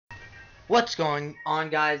What's going on,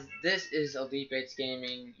 guys? This is Elite Bates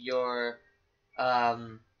Gaming, your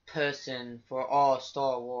person for all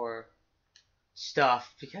Star Wars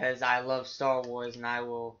stuff, because I love Star Wars and I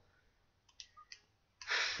will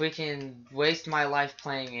freaking waste my life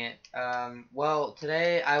playing it. Well,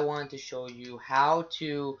 today I wanted to show you how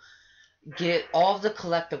to get all of the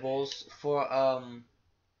collectibles for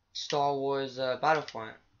Star Wars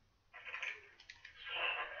Battlefront.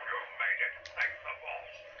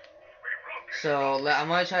 So I'm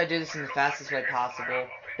gonna try to do this in the fastest way possible.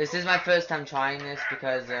 This is my first time trying this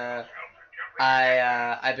because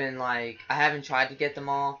I've been like, I haven't tried to get them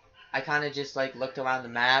all. I kind of just like looked around the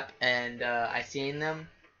map and I seen them,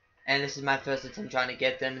 and this is my first attempt trying to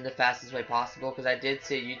get them in the fastest way possible because I did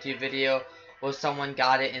see a YouTube video where someone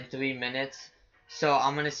got it in 3 minutes. So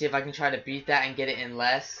I'm gonna see if I can try to beat that and get it in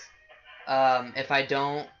less. If I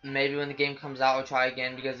don't, maybe when the game comes out, I'll try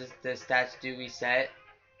again because the stats do reset.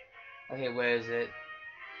 Okay, where is it?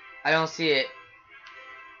 I don't see it.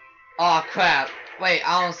 Oh crap. Wait,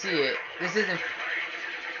 I don't see it. This isn't...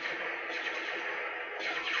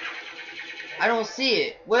 I don't see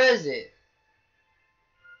it. Where is it?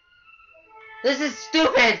 This is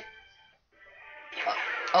stupid!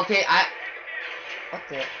 Okay, what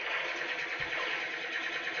the...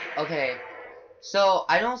 Okay. So,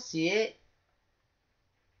 I don't see it.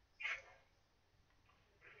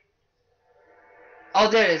 Oh,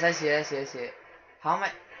 there it is. I see it. How am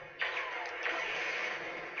I...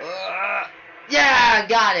 Yeah,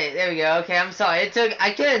 got it. There we go. Okay, I'm sorry.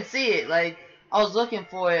 I couldn't see it. Like, I was looking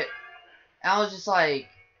for it, and I was just like,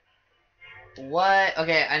 what?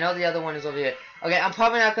 Okay, I know the other one is over here. Okay, I'm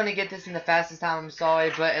probably not going to get this in the fastest time. I'm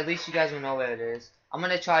sorry, but at least you guys will know where it is. I'm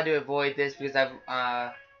going to try to avoid this because I'm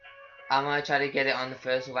going to try to get it on the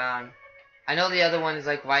first round. I know the other one is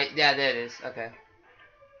like right... Yeah, there it is. Okay.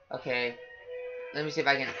 Okay. Let me see if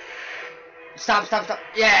I can... Stop.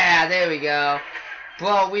 Yeah, there we go.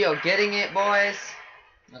 Bro, we are getting it, boys.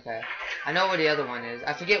 Okay. I know where the other one is.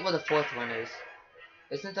 I forget where the fourth one is.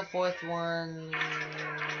 Isn't the fourth one...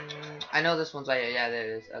 I know this one's right here. Yeah,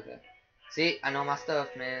 there it is. Okay. See? I know my stuff,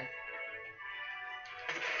 man.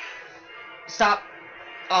 Stop.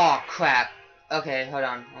 Oh, crap. Okay, hold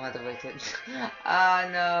on. I'm gonna have to wait it. Ah,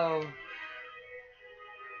 no.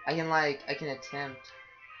 I can attempt.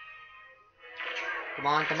 Come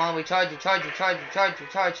on. We charge.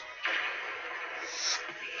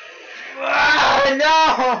 Ah,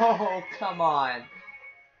 no! Come on.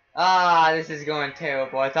 Ah, this is going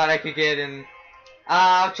terrible. I thought I could get in.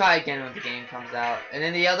 I'll try again when the game comes out. And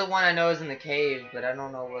then the other one I know is in the cave, but I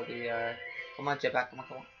don't know where the, Come on, Jetpack. Come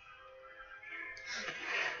on.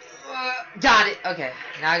 Got it! Okay,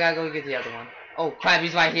 now I gotta go get the other one. Oh, crap,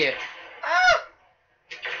 he's right here. Ah!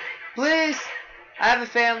 Please! I have a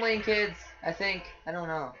family and kids, I think. I don't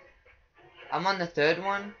know. I'm on the third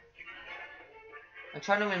one. I'm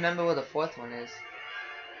trying to remember where the fourth one is.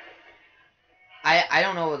 I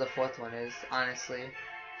don't know where the fourth one is, honestly.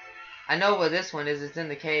 I know where this one is. It's in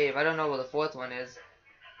the cave. I don't know where the fourth one is.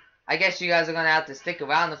 I guess you guys are gonna have to stick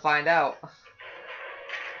around to find out.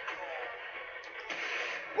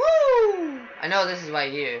 Woo! I know this is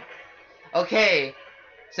right here. Okay.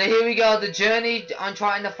 So here we go. The journey on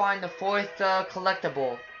trying to find the fourth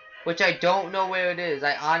collectible. Which I don't know where it is.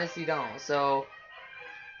 I honestly don't. So...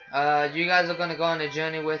 you guys are gonna go on a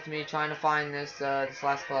journey with me trying to find this this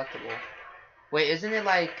last collectible. Wait, isn't it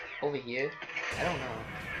like over here? I don't know.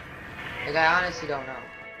 Like, I honestly don't know.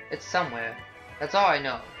 It's somewhere. That's all I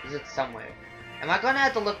know. Is it's somewhere. Am I gonna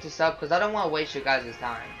have to look this up? Because I don't want to waste your guys'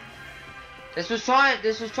 time. This was trying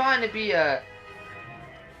to be a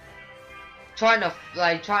trying to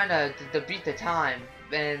beat the time,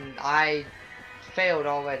 and I failed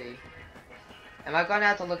already. Am I gonna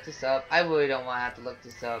have to look this up? I really don't want to have to look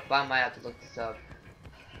this up, but I might have to look this up.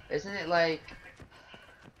 Isn't it like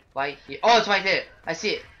right here? Oh, it's right there. I see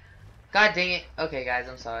it. God dang it. Okay, guys,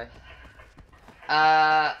 I'm sorry.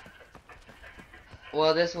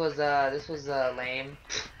 Well, this was lame.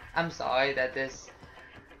 I'm sorry that this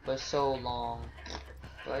was so long,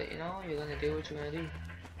 but you know, you're gonna do what you're gonna do.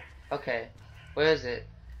 Okay, where is it?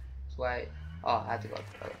 It's right. Oh, I have to go.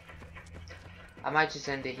 Okay. I might just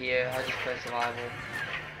end it here. I'll just play survival.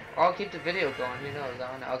 Or I'll keep the video going. Who knows?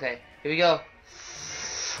 I don't know. Okay, here we go.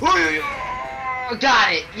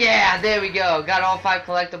 Got it! Yeah, there we go. Got all 5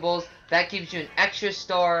 collectibles. That gives you an extra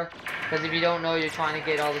star. Because if you don't know, you're trying to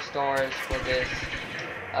get all the stars for this.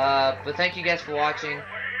 But thank you guys for watching.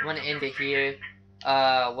 I'm going to end it here.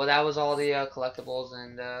 Well, that was all the collectibles.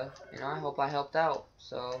 And, you know, I hope I helped out.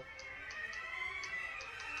 So...